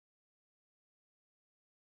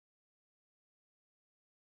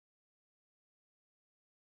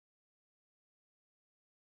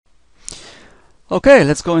Okay,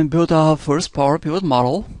 let's go and build our first PowerPivot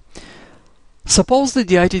model. Suppose that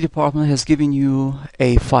the IT department has given you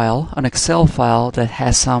a file, an Excel file that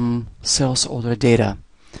has some sales order data.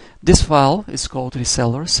 This file is called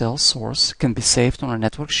Reseller Sales Source, can be saved on a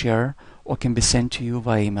network share or can be sent to you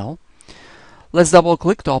via email. Let's double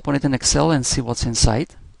click to open it in Excel and see what's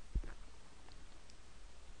inside.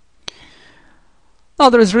 Now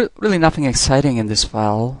there is really nothing exciting in this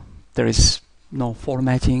file. There is no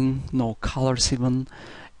formatting, no colors even.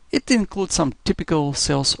 It includes some typical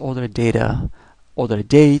sales order data, order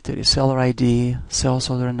date, reseller ID, sales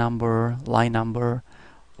order number, line number,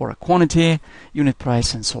 order quantity, unit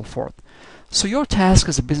price, and so forth. So your task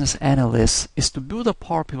as a business analyst is to build a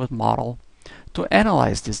PowerPivot model to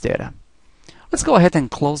analyze this data. Let's go ahead and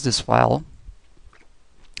close this file.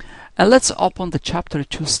 And let's open the Chapter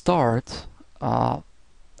 2 Start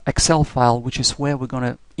Excel file, which is where we're going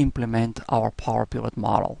to implement our PowerPivot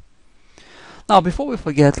model. Now, before we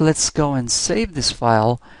forget, let's go and save this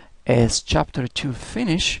file as Chapter 2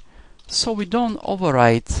 Finish so we don't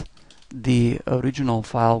overwrite the original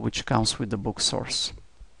file which comes with the book source.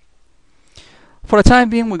 For the time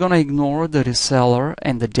being, we're going to ignore the reseller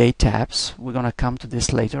and the date tabs. We're going to come to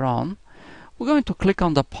this later on. We're going to click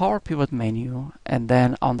on the PowerPivot menu and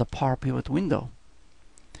then on the PowerPivot window.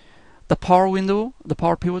 The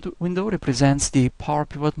PowerPivot window represents the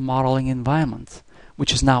PowerPivot modeling environment,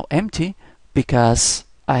 which is now empty because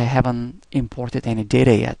I haven't imported any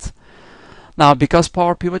data yet. Now, because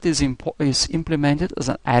PowerPivot is implemented as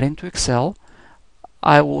an add-in to Excel,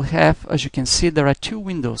 I will have, as you can see, there are two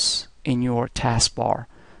windows in your taskbar: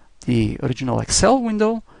 the original Excel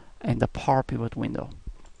window and the PowerPivot window.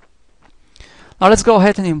 Now let's go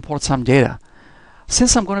ahead and import some data.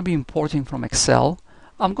 Since I'm going to be importing from Excel,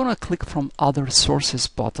 I'm going to click from Other Sources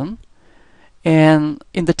button, and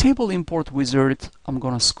in the Table Import wizard, I'm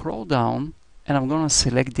going to scroll down and I'm going to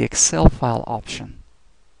select the Excel file option.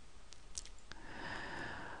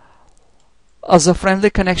 As a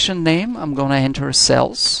friendly connection name, I'm going to enter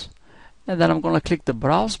Sales, and then I'm going to click the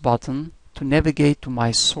Browse button to navigate to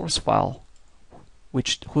my source file,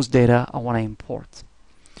 whose data I want to import.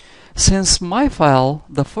 Since my file,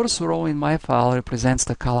 the first row in my file represents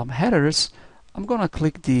the column headers, I'm going to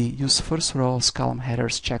click the Use First Row as Column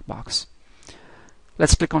Headers checkbox.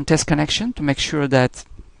 Let's click on Test Connection to make sure that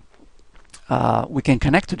we can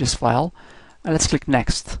connect to this file, and let's click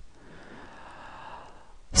Next.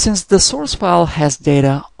 Since the source file has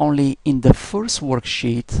data only in the first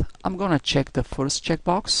worksheet, I'm going to check the first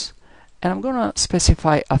checkbox, and I'm going to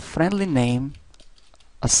specify a friendly name,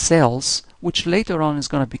 a sales, which later on is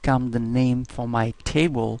going to become the name for my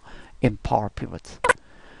table in PowerPivot.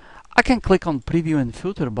 I can click on Preview and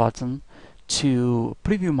Filter button to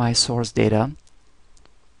preview my source data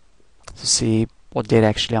to see what data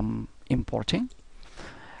actually I'm importing.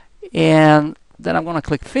 And then I'm going to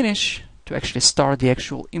click Finish to actually start the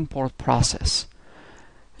actual import process.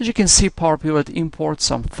 As you can see, PowerPivot imports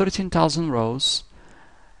some 13,000 rows.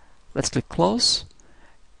 Let's click Close.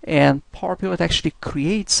 And PowerPivot actually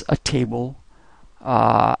creates a table,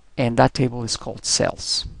 and that table is called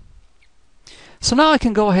Sales. So now I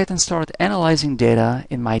can go ahead and start analyzing data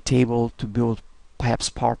in my table to build perhaps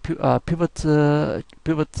pivot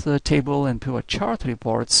table and pivot chart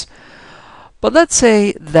reports. But let's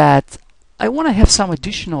say that I want to have some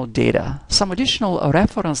additional data, some additional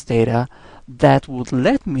reference data that would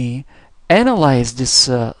let me analyze this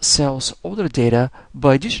sales order data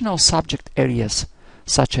by additional subject areas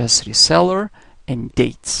such as reseller and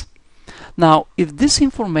dates. Now, if this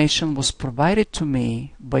information was provided to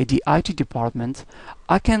me by the IT department,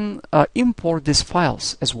 I can import these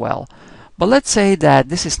files as well. But let's say that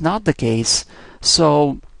this is not the case,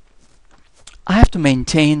 so I have to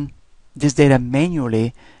maintain this data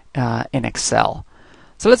manually in Excel.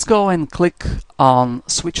 So let's go and click on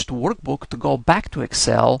Switch to Workbook to go back to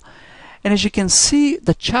Excel. And as you can see,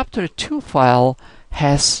 the Chapter 2 file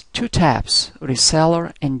has two tabs,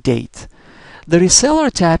 Reseller and Date. The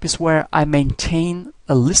Reseller tab is where I maintain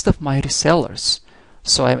a list of my resellers.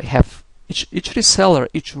 So I have each reseller,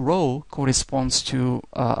 each row corresponds to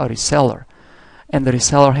a reseller. And the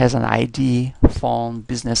reseller has an ID, phone,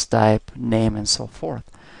 business type, name, and so forth.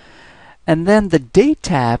 And then the Date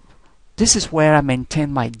tab, this is where I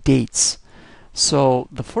maintain my dates. So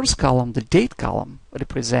the first column, the Date column,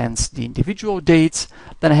 represents the individual dates.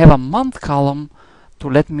 Then I have a Month column to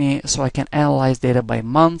let me, so I can analyze data by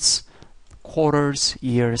months, quarters,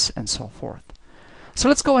 years, and so forth. So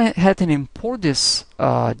let's go ahead and import this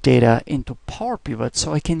data into PowerPivot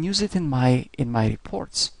so I can use it in my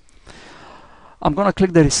reports. I'm going to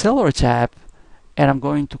click the Reseller tab, and I'm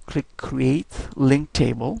going to click Create Link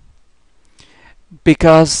Table.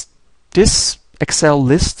 Because this Excel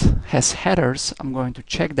list has headers, I'm going to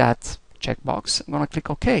check that checkbox. I'm going to click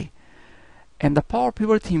OK. And the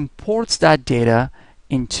PowerPivot imports that data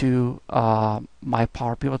into my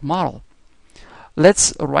PowerPivot model.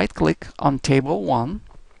 Let's right-click on Table 1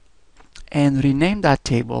 and rename that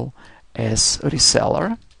table as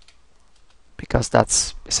Reseller, because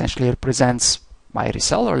that's essentially represents my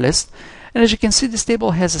reseller list. And as you can see, this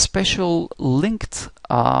table has a special linked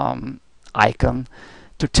icon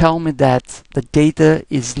to tell me that the data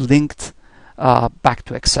is linked back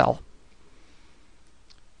to Excel.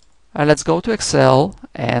 Let's go to Excel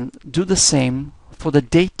and do the same for the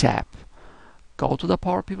Date tab. Go to the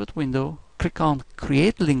PowerPivot window, click on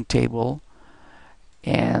Create Link Table,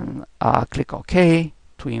 and click OK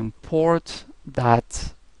to import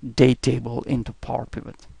that date table into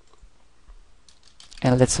PowerPivot.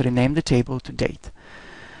 And let's rename the table to Date.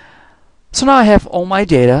 So now I have all my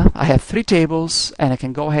data. I have 3 tables, and I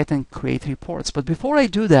can go ahead and create reports. But before I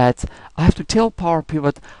do that, I have to tell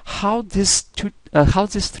PowerPivot how these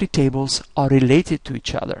 3 tables are related to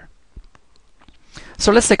each other.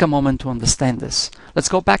 So let's take a moment to understand this. Let's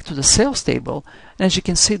go back to the sales table, and as you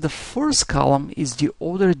can see, the first column is the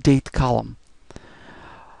order date column.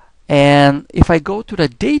 And if I go to the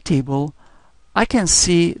date table, I can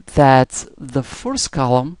see that the first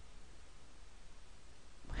column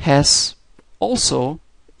has also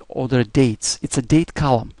order dates. It's a date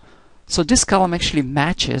column. So this column actually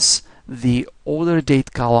matches the order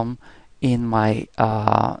date column in my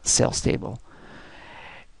sales table.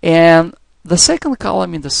 And the second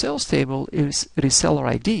column in the sales table is reseller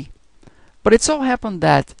ID. But it so happened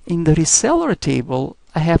that in the reseller table,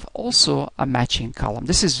 I have also a matching column.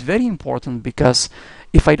 This is very important because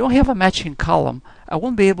if I don't have a matching column, I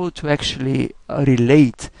won't be able to actually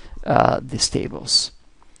relate these tables.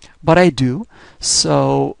 But I do,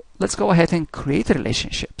 so let's go ahead and create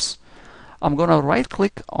relationships. I'm going to right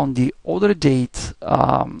click on the order date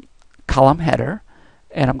column header,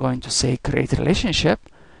 and I'm going to say create relationship,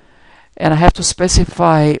 and I have to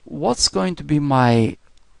specify what's going to be my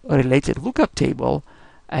related lookup table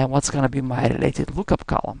and what's going to be my related lookup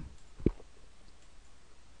column.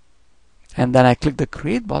 And then I click the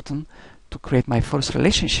create button to create my first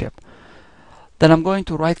relationship. Then I'm going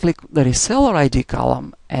to right click the reseller ID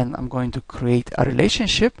column, and I'm going to create a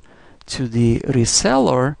relationship to the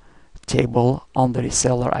reseller table on the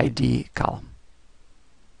reseller ID column.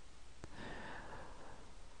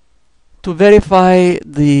 To verify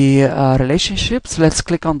the relationships, let's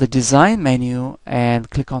click on the design menu and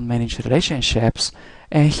click on manage relationships.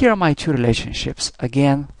 And here are my 2 relationships.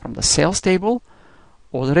 Again, from the sales table,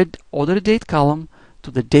 order date column to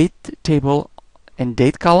the date table and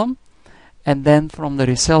date column, and then from the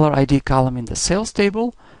reseller ID column in the sales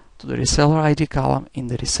table to the reseller ID column in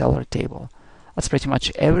the reseller table. That's pretty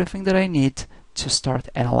much everything that I need to start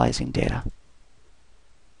analyzing data.